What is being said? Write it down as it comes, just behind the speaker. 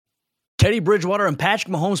Teddy Bridgewater and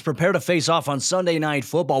Patrick Mahomes prepare to face off on Sunday Night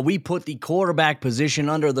Football. We put the quarterback position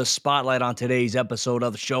under the spotlight on today's episode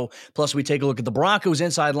of the show. Plus, we take a look at the Broncos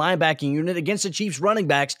inside linebacking unit against the Chiefs running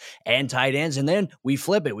backs and tight ends. And then we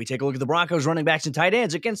flip it. We take a look at the Broncos running backs and tight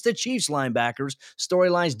ends against the Chiefs linebackers,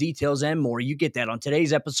 storylines, details, and more. You get that on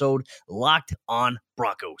today's episode, Locked on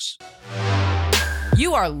Broncos.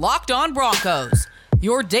 You are Locked on Broncos,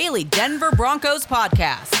 your daily Denver Broncos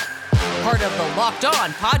podcast. Part of the Locked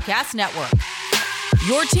On Podcast Network.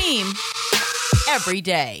 Your team every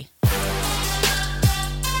day.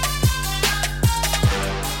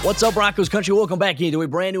 What's up, Broncos country? Welcome back into a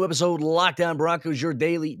brand new episode of Locked On Broncos, your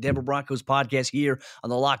daily Denver Broncos podcast here on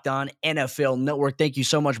the Locked On NFL Network. Thank you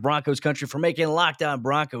so much, Broncos country, for making Locked On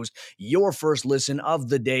Broncos your first listen of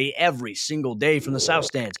the day every single day from the South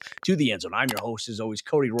Stands to the end zone. I'm your host, as always,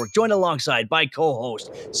 Cody Rourke, joined alongside by co-host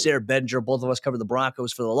Sarah Bedinger. Both of us cover the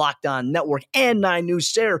Broncos for the Locked On Network and 9 News.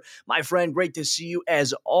 Sarah, my friend, great to see you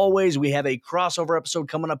as always. We have a crossover episode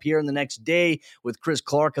coming up here in the next day with Chris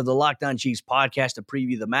Clark of the Locked On Chiefs podcast to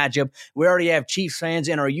preview the matchup. We already have Chiefs fans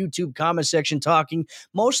in our YouTube comment section talking,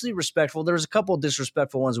 mostly respectful. There's a couple of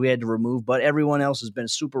disrespectful ones we had to remove, but everyone else has been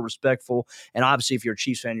super respectful. And obviously, if you're a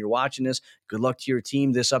Chiefs fan, you're watching this, good luck to your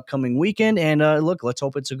team this upcoming weekend. And look, let's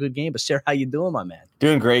hope it's a good game. But Sarah, how you doing, my man?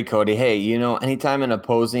 Doing great, Cody. Hey, anytime an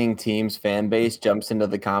opposing team's fan base jumps into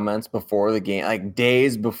the comments before the game, like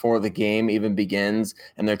days before the game even begins,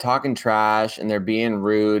 and they're talking trash and they're being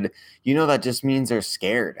rude, that just means they're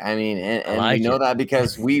scared. I mean, and like we know that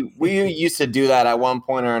because we used to do that at one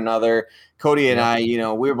point or another. Cody and I,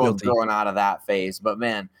 we were both growing out of that phase. But,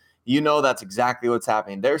 man, that's exactly what's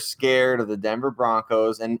happening. They're scared of the Denver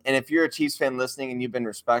Broncos. And if you're a Chiefs fan listening and you've been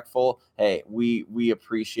respectful, hey, we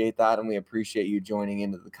appreciate that, and we appreciate you joining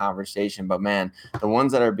into the conversation. But, man, the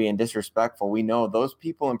ones that are being disrespectful, we know those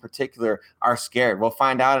people in particular are scared. We'll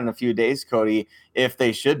find out in a few days, Cody, if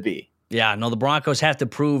they should be. Yeah, no, the Broncos have to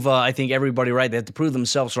prove, I think, everybody right. They have to prove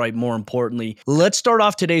themselves right, more importantly. Let's start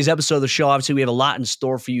off today's episode of the show. Obviously, we have a lot in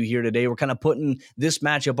store for you here today. We're kind of putting this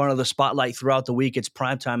matchup under the spotlight throughout the week. It's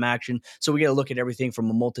primetime action, so we got to look at everything from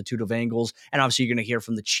a multitude of angles. And obviously, you're going to hear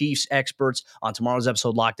from the Chiefs experts on tomorrow's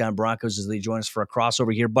episode, Locked On Broncos, as they join us for a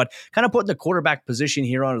crossover here. But kind of putting the quarterback position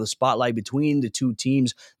here under the spotlight between the two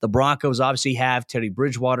teams. The Broncos obviously have Teddy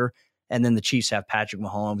Bridgewater, and then the Chiefs have Patrick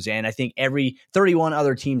Mahomes. And I think every 31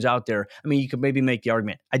 other teams out there, I mean, you could maybe make the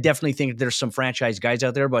argument. I definitely think there's some franchise guys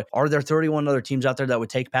out there, but are there 31 other teams out there that would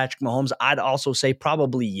take Patrick Mahomes? I'd also say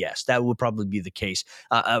probably yes. That would probably be the case.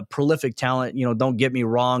 A prolific talent, don't get me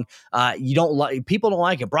wrong. People don't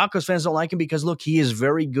like it. Broncos fans don't like him because, look, he is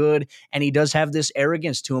very good, and he does have this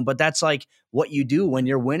arrogance to him, but that's like what you do when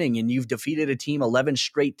you're winning, and you've defeated a team 11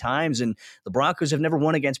 straight times, and the Broncos have never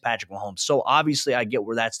won against Patrick Mahomes. So obviously I get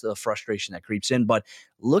where that's the frustration that creeps in. But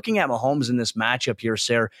looking at Mahomes in this matchup here,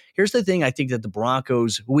 Sarah, here's the thing I think that the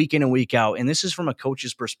Broncos, week in and week out, and this is from a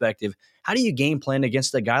coach's perspective, how do you game plan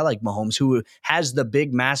against a guy like Mahomes who has the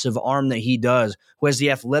big, massive arm that he does, who has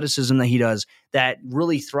the athleticism that he does, that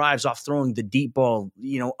really thrives off throwing the deep ball,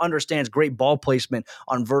 understands great ball placement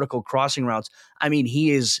on vertical crossing routes? I mean,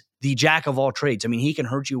 he is the jack of all trades. I mean, he can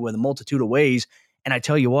hurt you in a multitude of ways. And I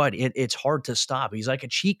tell you what, it's hard to stop. He's like a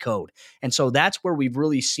cheat code. And so that's where we've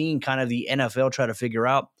really seen kind of the NFL try to figure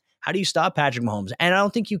out, how do you stop Patrick Mahomes? And I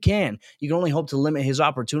don't think you can. You can only hope to limit his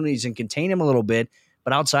opportunities and contain him a little bit.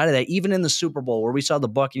 But outside of that, even in the Super Bowl where we saw the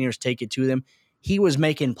Buccaneers take it to them, he was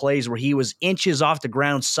making plays where he was inches off the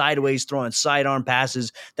ground sideways, throwing sidearm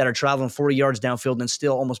passes that are traveling 40 yards downfield and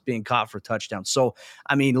still almost being caught for touchdowns. So,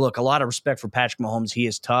 I mean, look, a lot of respect for Patrick Mahomes. He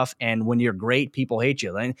is tough, and when you're great, people hate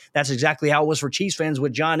you. And that's exactly how it was for Chiefs fans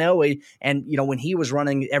with John Elway and, when he was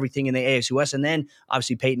running everything in the AFC West, and then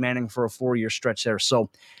obviously Peyton Manning for a 4-year stretch there. So,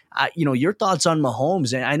 your thoughts on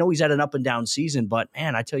Mahomes? And I know he's had an up and down season, but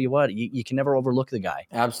man, I tell you what, you can never overlook the guy.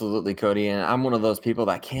 Absolutely, Cody. And I'm one of those people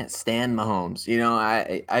that can't stand Mahomes.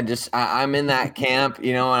 I'm in that camp,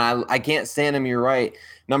 and I can't stand him. You're right.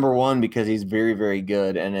 Number one, because he's very, very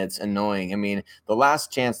good, and it's annoying. I mean, the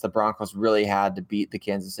last chance the Broncos really had to beat the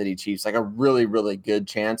Kansas City Chiefs, like a really, really good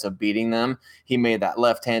chance of beating them, he made that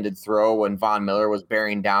left-handed throw when Von Miller was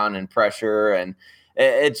bearing down in pressure, and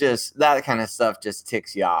it just, that kind of stuff just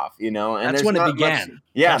ticks you off, And that's when it began.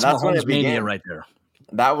 That's when it began began right there.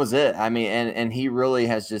 That was it. I mean, and he really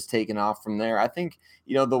has just taken off from there. I think,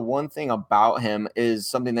 the one thing about him is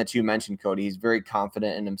something that you mentioned, Cody. He's very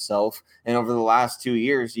confident in himself. And over the last 2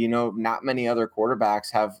 years, not many other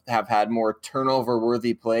quarterbacks have had more turnover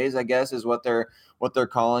worthy plays, I guess, is what they're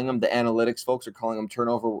calling them. The analytics folks are calling them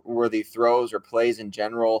turnover worthy throws or plays in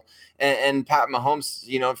general. And Pat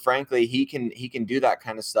Mahomes, frankly, he can do that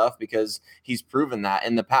kind of stuff because he's proven that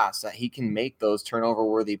in the past that he can make those turnover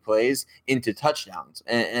worthy plays into touchdowns.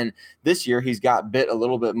 And this year he's got bit a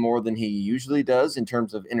little bit more than he usually does in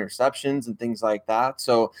terms of interceptions and things like that.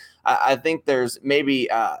 So I think there's maybe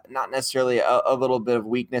not necessarily a little bit of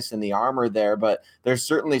weakness in the armor there, but there's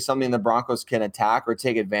certainly something the Broncos can attack or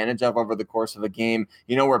take advantage of over the course of a game.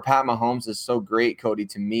 Where Pat Mahomes is so great, Cody,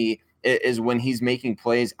 to me, is when he's making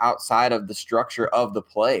plays outside of the structure of the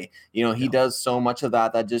play. He does so much of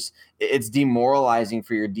that just it's demoralizing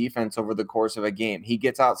for your defense over the course of a game. He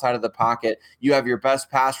gets outside of the pocket. You have your best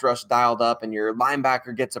pass rush dialed up and your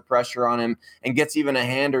linebacker gets a pressure on him and gets even a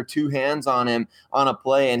hand or two hands on him on a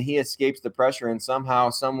play, and he escapes the pressure, and somehow,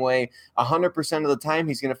 some way, 100% of the time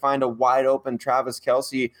he's going to find a wide open Travis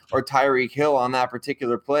Kelce or Tyreek Hill on that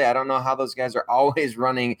particular play. I don't know how those guys are always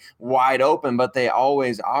running wide open, but they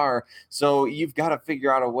always are. So you've got to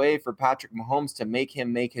figure out a way for Patrick Mahomes to make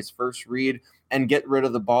him make his first read and get rid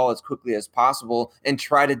of the ball as quickly as possible and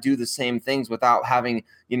try to do the same things without having,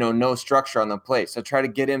 no structure on the play. So try to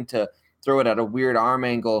get him to throw it at a weird arm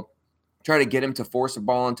angle, try to get him to force a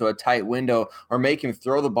ball into a tight window, or make him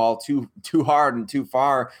throw the ball too hard and too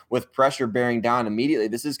far with pressure bearing down immediately.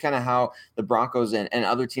 This is kind of how the Broncos and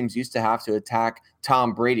other teams used to have to attack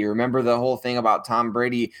Tom Brady. Remember the whole thing about Tom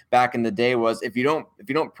Brady back in the day was if you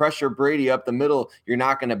don't pressure Brady up the middle, you're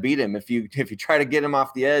not going to beat him. If you try to get him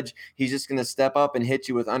off the edge, he's just going to step up and hit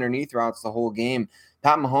you with underneath routes the whole game.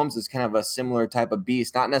 Pat Mahomes is kind of a similar type of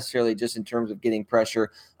beast, not necessarily just in terms of getting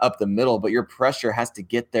pressure up the middle, but your pressure has to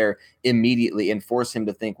get there immediately and force him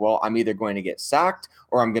to think, well, I'm either going to get sacked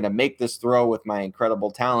or I'm going to make this throw with my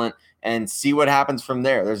incredible talent and see what happens from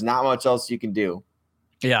there. There's not much else you can do.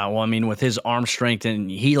 Yeah, well, with his arm strength,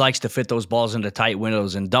 and he likes to fit those balls into tight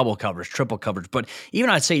windows and double coverage, triple coverage. But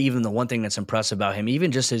I'd say the one thing that's impressive about him,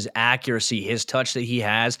 even just his accuracy, his touch that he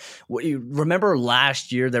has. Remember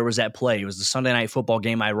last year there was that play. It was the Sunday Night Football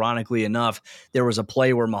game. Ironically enough, there was a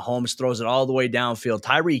play where Mahomes throws it all the way downfield.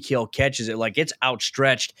 Tyreek Hill catches it like it's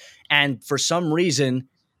outstretched, and for some reason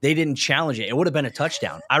they didn't challenge it. It would have been a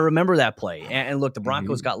touchdown. I remember that play. And look, the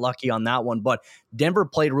Broncos got lucky on that one, but Denver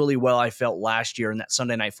played really well, I felt, last year in that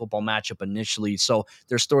Sunday Night Football matchup initially. So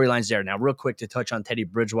there's storylines there. Now, real quick to touch on Teddy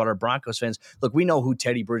Bridgewater, Broncos fans, look, we know who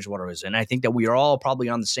Teddy Bridgewater is, and I think that we are all probably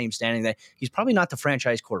on the same standing that he's probably not the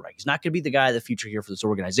franchise quarterback. He's not going to be the guy of the future here for this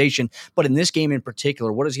organization. But in this game in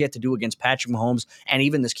particular, what does he have to do against Patrick Mahomes and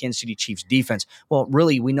even this Kansas City Chiefs defense? Well,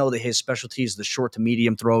 really, we know that his specialty is the short to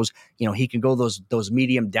medium throws. He can go those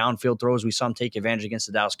medium downfield throws. We saw him take advantage against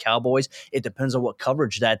the Dallas Cowboys. It depends on what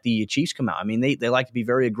coverage that the Chiefs come out. They like to be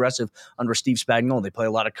very aggressive under Steve Spagnuolo. They play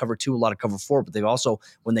a lot of cover 2, a lot of cover 4, but they also,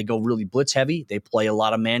 when they go really blitz heavy, they play a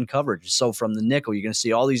lot of man coverage. So from the nickel, you're going to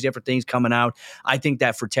see all these different things coming out. I think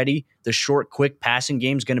that for Teddy, the short, quick passing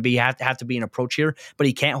game is going to have to be an approach here, but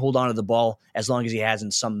he can't hold on to the ball as long as he has in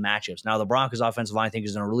some matchups. Now, the Broncos offensive line, I think,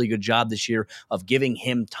 has done a really good job this year of giving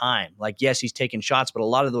him time. Like, yes, he's taking shots, but a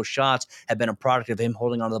lot of those shots have been a product of him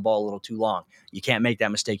holding onto the ball a little too long. You can't make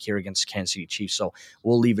that mistake here against Kansas City Chiefs, so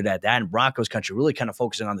we'll leave it at that. And Broncos country really kind of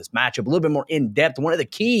focusing on this matchup a little bit more in depth. One of the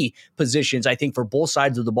key positions, I think, for both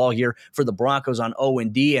sides of the ball here for the Broncos on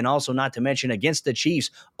O&D, and also not to mention against the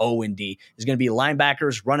Chiefs, O&D, is going to be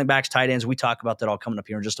linebackers, running backs, tight ends. We talk about that all coming up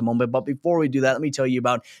here in just a moment. But before we do that, let me tell you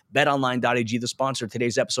about betonline.ag, the sponsor of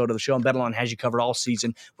today's episode of the show. And BetOnline has you covered all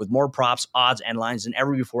season with more props, odds, and lines than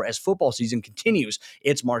ever before as football season continues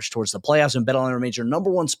its march towards the playoffs. And BetOnline remains your number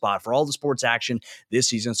one spot for all the sports action this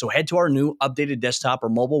season. So head to our new updated desktop or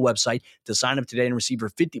mobile website to sign up today and receive your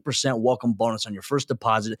 50% welcome bonus on your first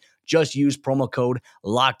deposit. Just use promo code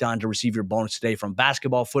LOCKEDON to receive your bonus today from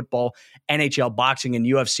basketball, football, NHL, boxing, and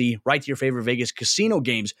UFC, right to your favorite Vegas casino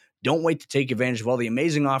games. Don't wait to take advantage of all the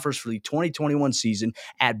amazing offers for the 2021 season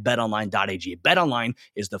at betonline.ag. BetOnline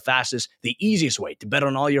is the fastest, the easiest way to bet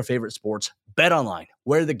on all your favorite sports. BetOnline,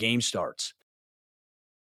 where the game starts.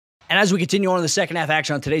 And as we continue on in the second half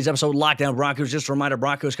action on today's episode, Lockdown Broncos, just a reminder,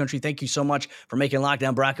 Broncos country, thank you so much for making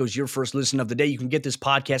Lockdown Broncos your first listen of the day. You can get this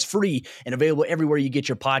podcast free and available everywhere you get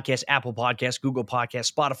your podcasts, Apple Podcasts, Google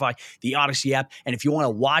Podcasts, Spotify, the Odyssey app. And if you want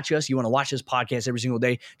to watch us, you want to watch this podcast every single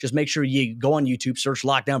day, just make sure you go on YouTube, search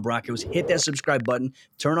Lockdown Broncos, hit that subscribe button,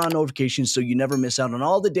 turn on notifications so you never miss out on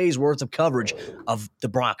all the days worth of coverage of the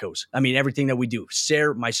Broncos. Everything that we do.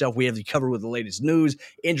 Sarah, myself, we have you covered with the latest news,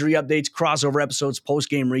 injury updates, crossover episodes,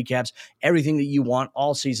 post-game recaps, recaps, everything that you want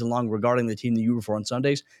all season long regarding the team that you root for on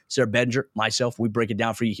Sundays. Sarah Bedinger, myself, we break it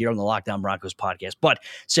down for you here on the Locked On Broncos podcast. But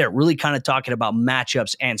Sarah, really kind of talking about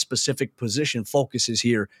matchups and specific position focuses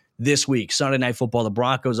here this week. Sunday Night Football, the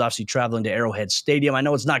Broncos obviously traveling to Arrowhead Stadium. I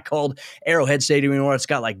know it's not called Arrowhead Stadium anymore. It's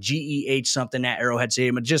got like GEH something at Arrowhead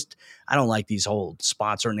Stadium. I don't like these whole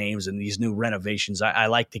sponsor names and these new renovations. I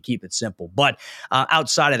like to keep it simple. But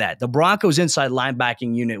outside of that, the Broncos inside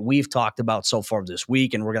linebacking unit we've talked about so far this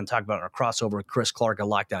week, and we're going to talk about our crossover with Chris Clark and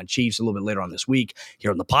Locked On Chiefs a little bit later on this week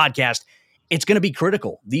here on the podcast. It's going to be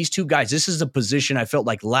critical. These two guys, this is a position I felt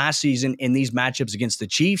like last season in these matchups against the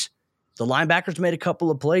Chiefs, the linebackers made a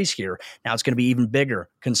couple of plays here. Now it's going to be even bigger,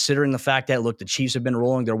 considering the fact that, look, the Chiefs have been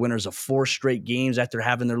rolling. They're winners of 4 straight games after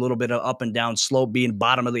having their little bit of up and down slope, being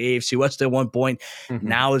bottom of the AFC West at one point. Mm-hmm.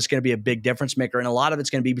 Now it's going to be a big difference maker, and a lot of it's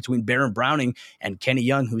going to be between Baron Browning and Kenny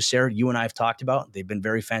Young, who, Sarah, you and I have talked about. They've been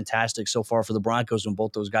very fantastic so far for the Broncos when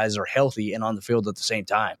both those guys are healthy and on the field at the same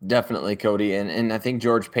time. Definitely, Cody, and I think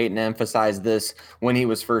George Payton emphasized this when he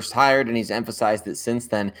was first hired, and he's emphasized it since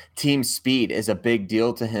then. Team speed is a big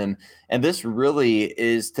deal to him. And this really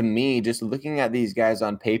is, to me, just looking at these guys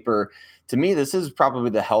on paper, to me, this is probably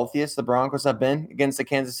the healthiest the Broncos have been against the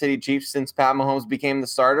Kansas City Chiefs since Pat Mahomes became the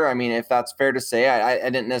starter. I mean, if that's fair to say, I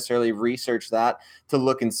didn't necessarily research that to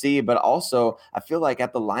look and see, but also I feel like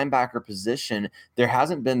at the linebacker position, there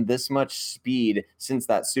hasn't been this much speed since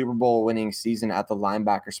that Super Bowl winning season at the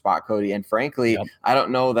linebacker spot, Cody. And frankly, yep. I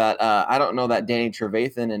don't know that Danny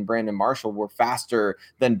Trevathan and Brandon Marshall were faster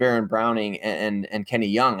than Baron Browning and Kenny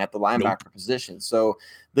Young at the linebacker position. So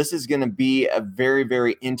this is going to be a very,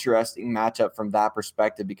 very interesting matchup from that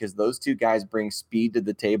perspective, because those two guys bring speed to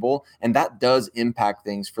the table, and that does impact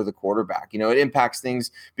things for the quarterback. You know, it impacts things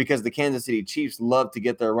because the Kansas City Chiefs love to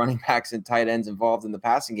get their running backs and tight ends involved in the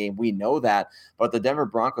passing game. We know that, but the Denver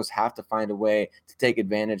Broncos have to find a way to take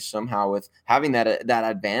advantage somehow with having that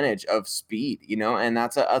advantage of speed, you know, and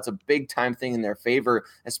that's a big time thing in their favor,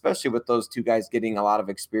 especially with those two guys getting a lot of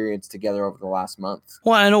experience together over the last month.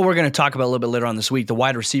 Well, I know we're going to talk about a little bit later on this week, the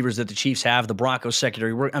wide receivers that the Chiefs have, the Broncos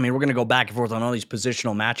secondary. We're going to go back and forth on all these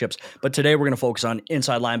positional matchups, but today we're going to focus on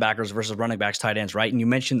inside linebackers versus running backs, tight ends, right? And you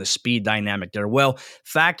mentioned the speed dynamic there. Well,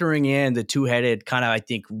 factoring in the two-headed kind of, I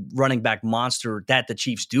think, running back monster that the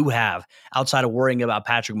Chiefs do have, outside of worrying about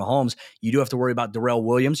Patrick Mahomes, you do have to worry about Darrell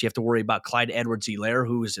Williams. You have to worry about Clyde Edwards-Helaire,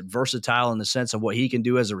 who is versatile in the sense of what he can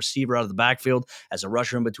do as a receiver out of the backfield, as a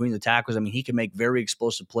rusher in between the tackles. I mean, he can make very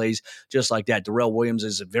explosive plays just like that. Darrell Williams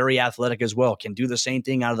is very athletic as well, can do the same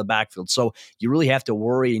thing out of the backfield. So you really have to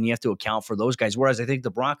worry and you have to account for those guys. Whereas I think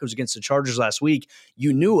the Broncos against the Chargers last week,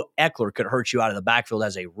 you knew Eckler could hurt you out of the backfield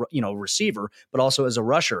as a receiver, but also as a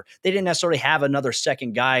rusher. They didn't necessarily have another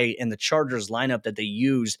second guy in the Chargers lineup that they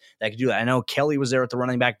used that could do that. I know Kelly was there at the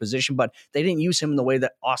running back position, but they didn't use him in the way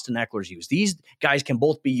that Austin Eckler's used. These guys can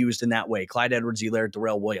both be used in that way. Clyde Edwards-Helaire,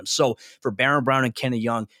 Darrell Williams. So for Baron Brown and Kenny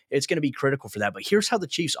Young, it's going to be critical for that. But here's how the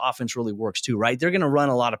Chiefs offense really works too, right? They're going to run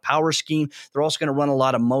a lot of power scheme. They're also going to run a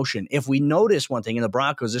lot of motion. If we notice one thing in the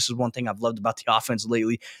Broncos, this is one thing I've loved about the offense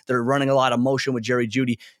lately. They're running a lot of motion with Jerry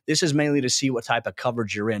Jeudy. This is mainly to see what type of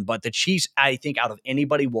coverage you're in. But the Chiefs, I think, out of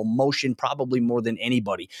anybody, will motion probably more than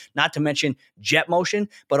anybody. Not to mention jet motion,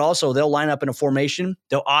 but also they'll line up in a formation,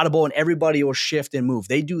 they'll audible, and everybody will shift and move.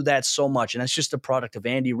 They do that so much, and that's just a product of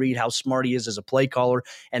Andy Reid, how smart he is as a play caller,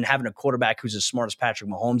 and having a quarterback who's as smart as Patrick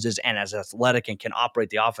Mahomes is and as athletic and can operate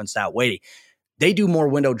the offense that way. They do more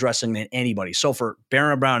window dressing than anybody. So for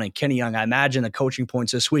Baron Brown and Kenny Young, I imagine the coaching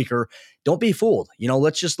points this week are, don't be fooled.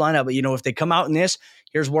 Let's just line up. If they come out in this,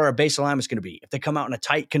 here's where our base alignment is going to be. If they come out in a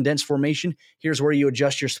tight, condensed formation, here's where you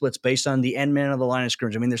adjust your splits based on the end man of the line of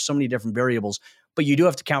scrimmage. I mean, there's so many different variables, but you do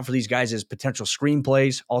have to count for these guys as potential screen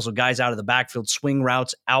plays, also guys out of the backfield, swing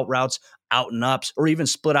routes, out and ups, or even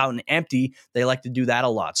split out and empty. They like to do that a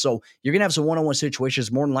lot. So you're going to have some one-on-one situations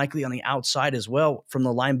more than likely on the outside as well from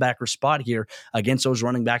the linebacker spot here against those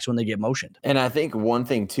running backs when they get motioned. And I think one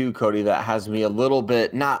thing too, Cody, that has me a little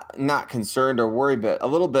bit not concerned or worried, but a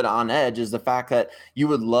little bit on edge is the fact that you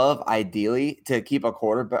would love ideally to keep a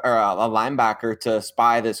quarterback or a linebacker to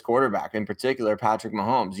spy this quarterback, in particular Patrick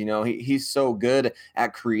Mahomes. He's so good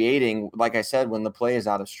at creating, like I said, when the play is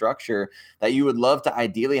out of structure, that you would love to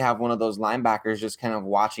ideally have one of those linebackers just kind of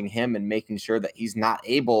watching him and making sure that he's not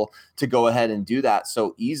able to go ahead and do that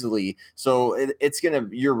so easily. So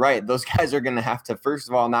you're right. Those guys are going to have to, first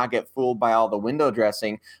of all, not get fooled by all the window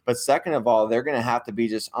dressing, but second of all, they're going to have to be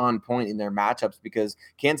just on point in their matchups, because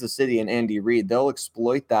Kansas City and Andy Reid, they'll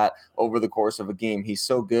exploit that over the course of a game. He's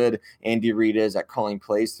so good, Andy Reid is, at calling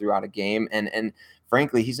plays throughout a game. And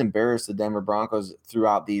frankly, he's embarrassed the Denver Broncos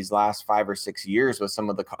throughout these last 5 or 6 years with some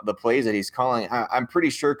of the plays that he's calling. I'm pretty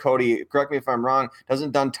sure, Cody, correct me if I'm wrong,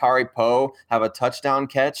 doesn't Dontari Poe have a touchdown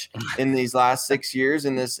catch in these last 6 years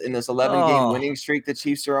in this 11-game winning streak the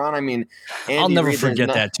Chiefs are on? I mean, I'll never forget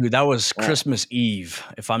that too. That was Christmas Eve,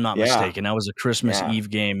 if I'm not mistaken. That was a Christmas Eve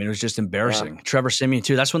game, and it was just embarrassing. Trevor Siemian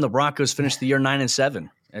too. That's when the Broncos finished the year 9-7.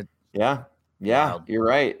 Yeah, you're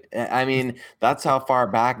right. I mean, that's how far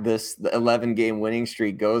back this 11-game winning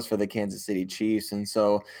streak goes for the Kansas City Chiefs. And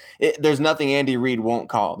so there's nothing Andy Reid won't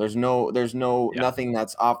call. There's nothing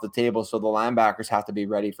that's off the table. So the linebackers have to be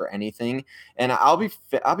ready for anything. And I'll be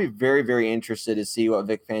very, very interested to see what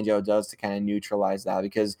Vic Fangio does to kind of neutralize that,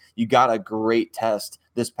 because you got a great test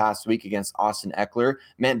this past week against Austin Eckler.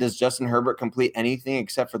 Man, does Justin Herbert complete anything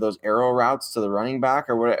except for those arrow routes to the running back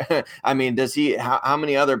or what? I mean, how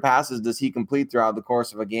many other passes does he complete throughout the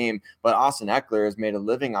course of a game? But Austin Eckler has made a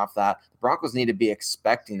living off that. The Broncos need to be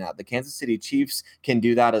expecting that. The Kansas City Chiefs can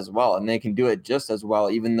do that as well, and they can do it just as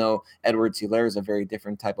well, even though Edwards-Helaire is a very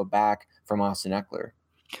different type of back from Austin Eckler.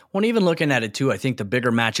 Well, even looking at it too, I think the bigger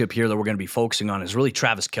matchup here that we're going to be focusing on is really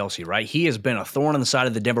Travis Kelce, right? He has been a thorn on the side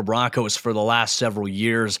of the Denver Broncos for the last several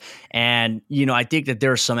years. And, I think that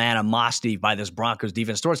there's some animosity by this Broncos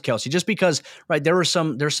defense towards Kelce, just because, right, there's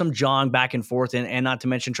some jawing back and forth, and not to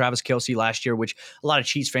mention Travis Kelce last year, which a lot of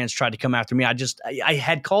Chiefs fans tried to come after me. I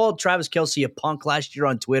had called Travis Kelce a punk last year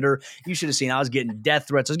on Twitter. You should have seen I was getting death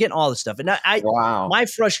threats. I was getting all this stuff. And my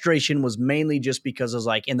frustration was mainly just because I was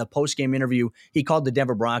like, in the post-game interview, he called the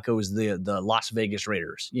Denver Broncos the Las Vegas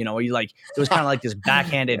Raiders. It was kind of like this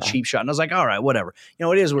backhanded cheap shot. And I was like, all right, whatever.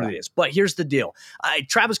 It is what it is. But here's the deal.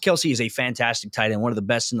 Travis Kelce is a fantastic tight end, one of the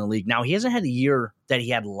best in the league. Now, he hasn't had the year that he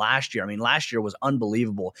had last year. I mean, last year was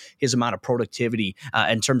unbelievable, his amount of productivity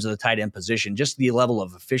in terms of the tight end position, just the level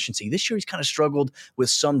of efficiency. This year, he's kind of struggled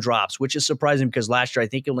with some drops, which is surprising because last year, I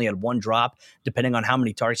think he only had one drop, depending on how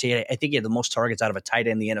many targets he had. I think he had the most targets out of a tight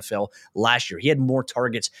end in the NFL last year. He had more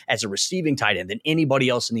targets as a receiving tight end than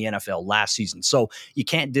anybody else in the NFL last season. So you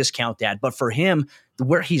can't discount that. But for him,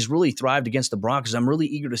 where he's really thrived against the Broncos, I'm really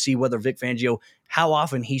eager to see whether Vic Fangio, how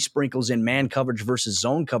often he sprinkles in man coverage versus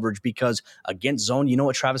zone coverage, because against zone, you know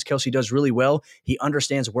what Travis Kelce does really well? He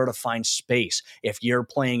understands where to find space. If you're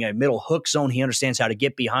playing a middle hook zone, he understands how to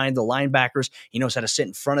get behind the linebackers. He knows how to sit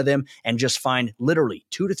in front of them and just find literally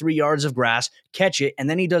 2 to 3 yards of grass, catch it, and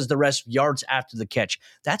then he does the rest yards after the catch.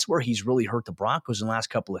 That's where he's really hurt the Broncos in the last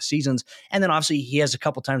couple of seasons. And then obviously he has a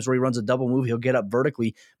couple times where he runs a double move. He'll get up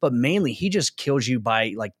vertically, but mainly he just kills you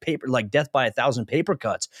by like death by 1,000 paper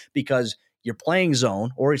cuts, because you're playing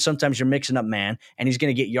zone, or sometimes you're mixing up man, and he's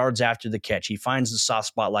going to get yards after the catch. He finds the soft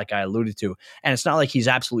spot like I alluded to. And it's not like he's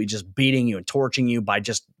absolutely just beating you and torching you by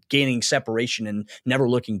just gaining separation and never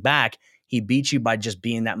looking back. He beats you by just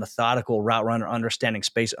being that methodical route runner, understanding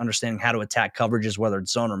space, understanding how to attack coverages, whether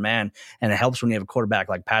it's zone or man. And it helps when you have a quarterback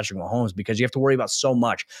like Patrick Mahomes, because you have to worry about so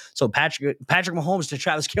much. So Patrick Mahomes to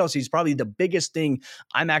Travis Kelce is probably the biggest thing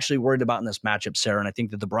I'm actually worried about in this matchup, Sarah. And I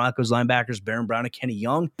think that the Broncos linebackers, Baron Brown and Kenny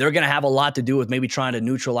Young, they're going to have a lot to do with maybe trying to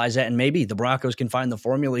neutralize that. And maybe the Broncos can find the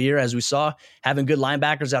formula here. As we saw, having good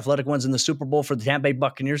linebackers, athletic ones in the Super Bowl for the Tampa Bay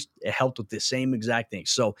Buccaneers, it helped with the same exact thing.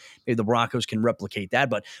 So maybe the Broncos can replicate that.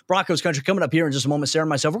 But Broncos country coming up here in just a moment, Sarah and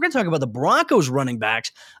myself, we're going to talk about the Broncos running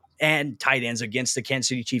backs and tight ends against the Kansas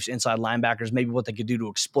City Chiefs inside linebackers, maybe what they could do to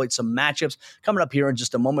exploit some matchups coming up here in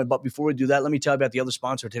just a moment. But before we do that, let me tell you about the other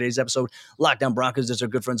sponsor of today's episode, Lockdown Broncos. There's our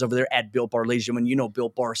good friends over there at Built Bar. Ladies and gentlemen, you know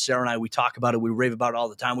Built Bar. Sarah and I, we talk about it. We rave about it all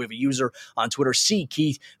the time. We have a user on Twitter, C.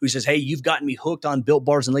 Keith, who says, hey, you've gotten me hooked on Built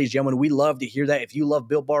Bars. And ladies and gentlemen, we love to hear that. If you love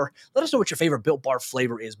Built Bar, let us know what your favorite Built Bar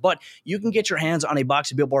flavor is. But you can get your hands on a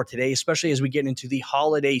box of Built Bar today, especially as we get into the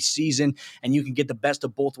holiday season, and you can get the best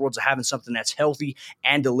of both worlds of having something that's healthy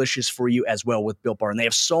and delicious for you as well with Built Bar. And they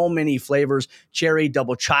have so many flavors: cherry,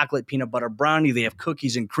 double chocolate, peanut butter brownie. They have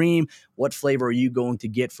cookies and cream. What flavor are you going to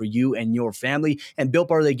get for you and your family? And Built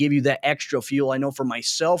Bar, they give you that extra fuel. I know for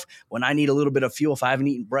myself, when I need a little bit of fuel, if I haven't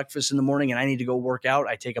eaten breakfast in the morning and I need to go work out,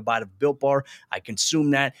 I take a bite of Built Bar. I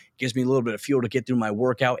consume that. Gives me a little bit of fuel to get through my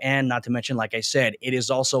workout. And not to mention, like I said, it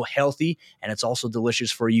is also healthy and it's also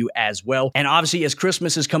delicious for you as well. And obviously, as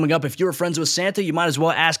Christmas is coming up, if you're friends with Santa, you might as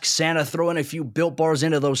well ask Santa, throw in a few Built Bars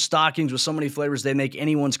into those stockings with so many flavors, they make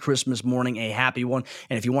anyone's Christmas morning a happy one.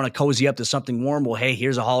 And if you want to cozy up to something warm, well, hey,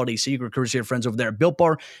 here's a holiday secret courtesy of friends over there at Built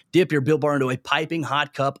Bar. Dip your Built Bar into a piping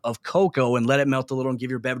hot cup of cocoa and let it melt a little and give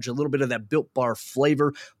your beverage a little bit of that Built Bar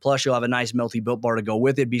flavor. Plus, you'll have a nice melty Built Bar to go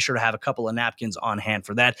with it. Be sure to have a couple of napkins on hand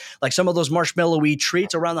for that. Like some of those marshmallowy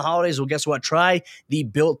treats around the holidays, well, guess what? Try the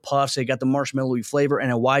Built Puffs. They got the marshmallowy flavor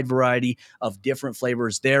and a wide variety of different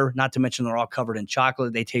flavors there. Not to mention they're all covered in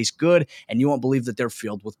chocolate. They taste good, and you won't believe that they're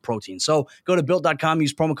filled with protein. So go to Built.com,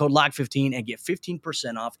 use promo code LOCK15, and get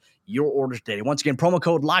 15% off your order today. Once again, promo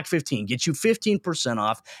code LOCK15 gets you 15%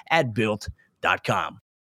 off at Built.com.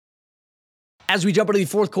 As we jump into the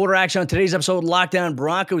fourth quarter action on today's episode of Lockdown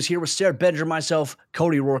Broncos, here with Sarah Bedger, myself,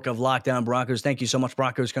 Cody Rourke of Lockdown Broncos. Thank you so much,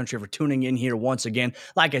 Broncos Country, for tuning in here once again.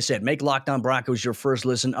 Like I said, make Lockdown Broncos your first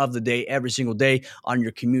listen of the day every single day on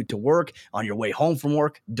your commute to work, on your way home from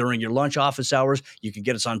work, during your lunch office hours. You can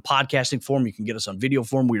get us on podcasting form. You can get us on video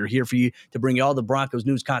form. We are here for you to bring you all the Broncos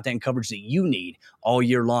news, content, and coverage that you need all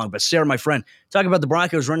year long. But Sarah, my friend, talk about the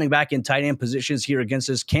Broncos running back in tight end positions here against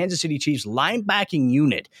this Kansas City Chiefs linebacking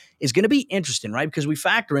unit is going to be interesting, right? Because we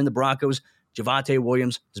factor in the Broncos. Javonte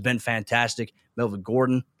Williams has been fantastic. Melvin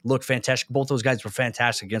Gordon looked fantastic. Both those guys were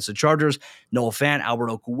fantastic against the Chargers. Noah Fant, Albert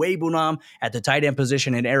Okwuegbunam at the tight end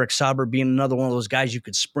position, and Eric Sauber being another one of those guys you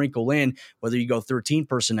could sprinkle in, whether you go 13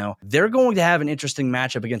 personnel. They're going to have an interesting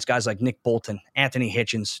matchup against guys like Nick Bolton, Anthony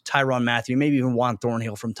Hitchens, Tyrann Mathieu, maybe even Juan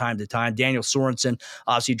Thornhill from time to time. Daniel Sorensen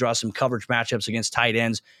obviously draws some coverage matchups against tight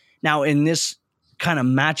ends. Now, in this kind of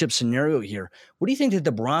matchup scenario here, what do you think that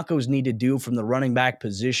the Broncos need to do from the running back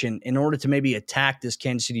position in order to maybe attack this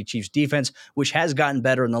Kansas City Chiefs defense, which has gotten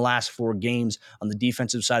better in the last 4 games on the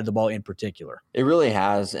defensive side of the ball in particular? It really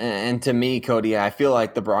has. And to me, Cody, I feel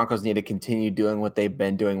like the Broncos need to continue doing what they've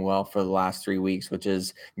been doing well for the last 3 weeks, which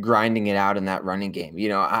is grinding it out in that running game. You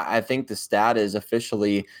know, I think the stat is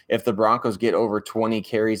officially if the Broncos get over 20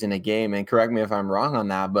 carries in a game, and correct me if I'm wrong on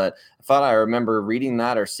that, but I thought I remember reading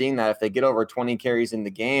that or seeing that if they get over 20 carries in the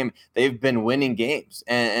game, they've been winning games.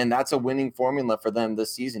 And that's a winning formula for them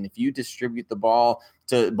this season. If you distribute the ball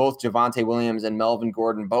to both Javonte Williams and Melvin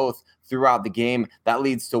Gordon both throughout the game, that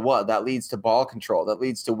leads to what? That leads to ball control. That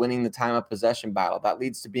leads to winning the time of possession battle. That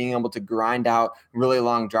leads to being able to grind out really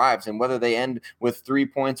long drives. And whether they end with 3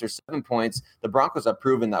 points or 7 points, the Broncos have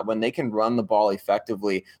proven that when they can run the ball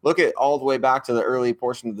effectively, look at all the way back to the early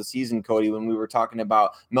portion of the season, Cody, when we were talking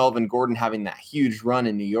about Melvin Gordon having that huge run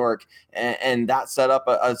in New York, and that set up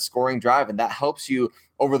a scoring drive, and that helps you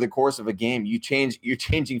over the course of a game. You're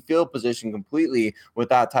changing field position completely with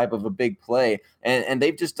that type of a big play. And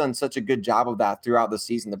they've just done such a good job of that throughout the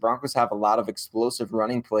season. The Broncos have a lot of explosive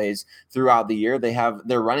running plays throughout the year.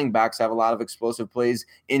 Their running backs have a lot of explosive plays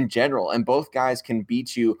in general, and both guys can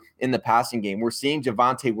beat you in the passing game. We're seeing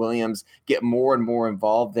Javonte Williams get more and more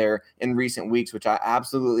involved there in recent weeks, which I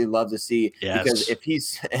absolutely love to see. Yes. Because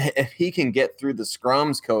if he can get through the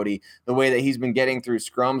scrums, Cody, the way that he's been getting through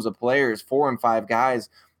scrums of players, 4 and 5 guys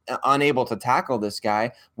unable to tackle this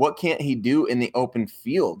guy, what can't he do in the open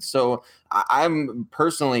field? So I'm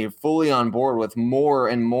personally fully on board with more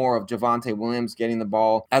and more of Javonte Williams getting the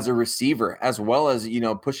ball as a receiver, as well as,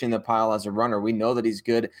 pushing the pile as a runner. We know that he's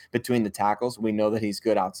good between the tackles. We know that he's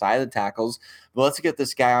good outside the tackles. But let's get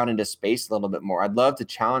this guy out into space a little bit more. I'd love to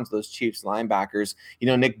challenge those Chiefs linebackers.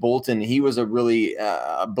 Nick Bolton, he was a really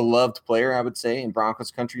beloved player, I would say, in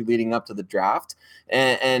Broncos country leading up to the draft.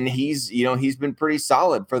 And he's been pretty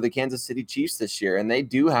solid for the Kansas City Chiefs this year. And they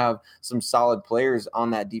do have some solid players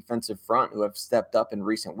on that defensive front who have stepped up in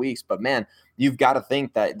recent weeks. But man, you've got to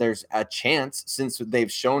think that there's a chance, since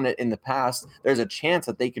they've shown it in the past, there's a chance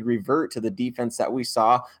that they could revert to the defense that we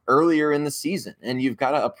saw earlier in the season. And you've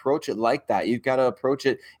got to approach it like that. You've got to approach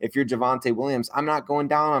it, if you're Javonte Williams, I'm not going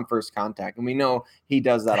down on first contact. And we know he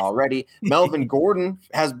does that already. Melvin Gordon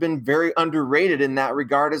has been very underrated in that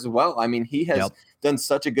regard as well. I mean, he has done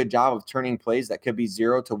such a good job of turning plays that could be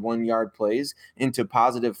 0 to 1 yard plays into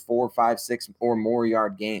positive 4, 5, 6 or more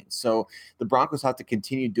yard gains. So the Broncos have to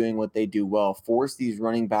continue doing what they do well, force these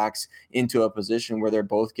running backs into a position where they're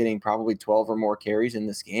both getting probably 12 or more carries in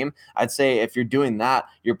this game. I'd say if you're doing that,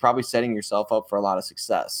 you're probably setting yourself up for a lot of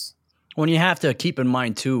success. When you have to keep in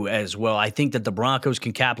mind, too, as well, I think that the Broncos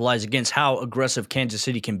can capitalize against how aggressive Kansas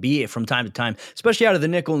City can be from time to time, especially out of the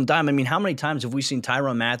nickel and dime. I mean, how many times have we seen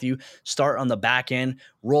Tyrann Mathieu start on the back end,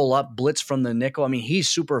 roll up, blitz from the nickel? I mean, he's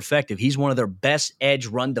super effective. He's one of their best edge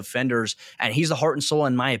run defenders, and he's the heart and soul,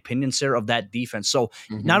 in my opinion, Sarah, of that defense. So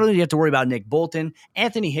not only do you have to worry about Nick Bolton,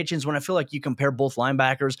 Anthony Hitchens, when I feel like you compare both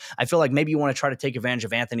linebackers, I feel like maybe you want to try to take advantage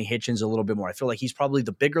of Anthony Hitchens a little bit more. I feel like he's probably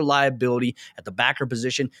the bigger liability at the backer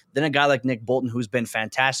position than a guy guy like Nick Bolton, who's been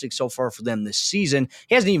fantastic so far for them this season.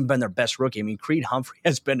 He hasn't even been their best rookie. I mean, Creed Humphrey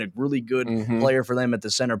has been a really good player for them at the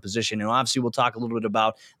center position. And obviously, we'll talk a little bit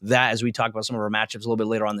about that as we talk about some of our matchups a little bit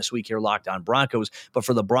later on this week here, Locked On Broncos. But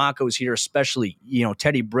for the Broncos here, especially,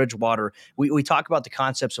 Teddy Bridgewater, we talk about the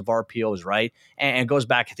concepts of RPOs, right? And it goes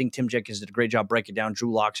back, I think Tim Jenkins did a great job breaking down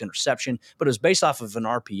Drew Lock's interception, but it was based off of an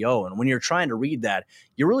RPO. And when you're trying to read that,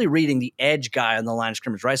 you're really reading the edge guy on the line of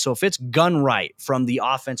scrimmage, right? So if it's gun right from the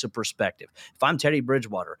offensive perspective, if I'm Teddy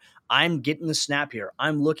Bridgewater, I'm getting the snap here.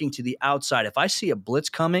 I'm looking to the outside. If I see a blitz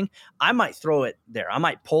coming, I might throw it there. I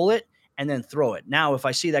might pull it and then throw it. Now, if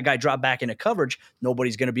I see that guy drop back into coverage,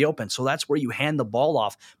 nobody's going to be open. So that's where you hand the ball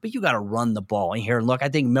off, but you got to run the ball. And here, look, I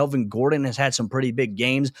think Melvin Gordon has had some pretty big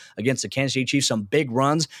games against the Kansas City Chiefs, some big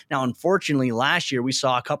runs. Now, unfortunately, last year we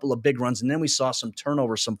saw a couple of big runs, and then we saw some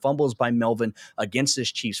turnovers, some fumbles by Melvin against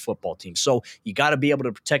this Chiefs football team. So you got to be able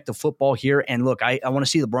to protect the football here. And look, I want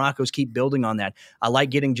to see the Broncos keep building on that. I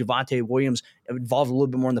like getting Javonte Williams involved a little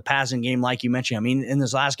bit more in the passing game, like you mentioned. I mean, in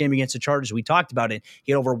this last game against the Chargers, we talked about it.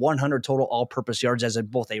 He had over 100 total all-purpose yards as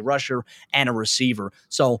both a rusher and a receiver.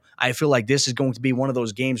 So I feel like this is going to be one of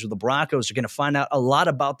those games where the Broncos are going to find out a lot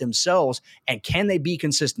about themselves, and can they be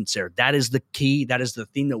consistent there? That is the key. That is the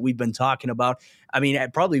theme that we've been talking about. I mean,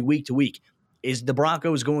 probably week to week. Is the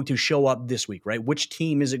Broncos going to show up this week, right? Which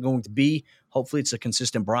team is it going to be? Hopefully it's a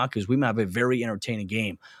consistent Broncos. We might have a very entertaining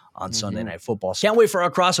game on Sunday Night Football. Can't wait for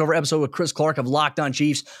our crossover episode with Chris Clark of Locked On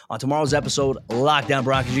Chiefs. On tomorrow's episode, Locked On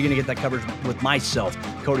Broncos, you're going to get that coverage with myself,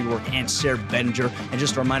 Cody Rourke, and Sarah Bedinger. And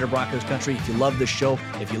just a reminder, Broncos country, if you love this show,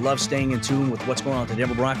 if you love staying in tune with what's going on with the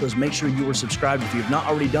Denver Broncos, make sure you are subscribed if you have not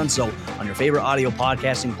already done so on your favorite audio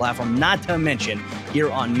podcasting platform, not to mention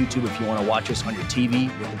here on YouTube if you want to watch us on your TV,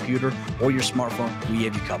 your computer, or your smartphone. We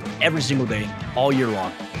have you covered every single day, all year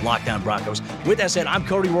long. Locked On Broncos. With that said, I'm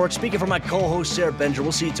Cody Rourke, speaking for my co-host, Sarah Bedinger.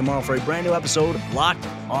 We'll see you tomorrow for a brand new episode of Locked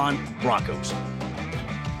On Broncos.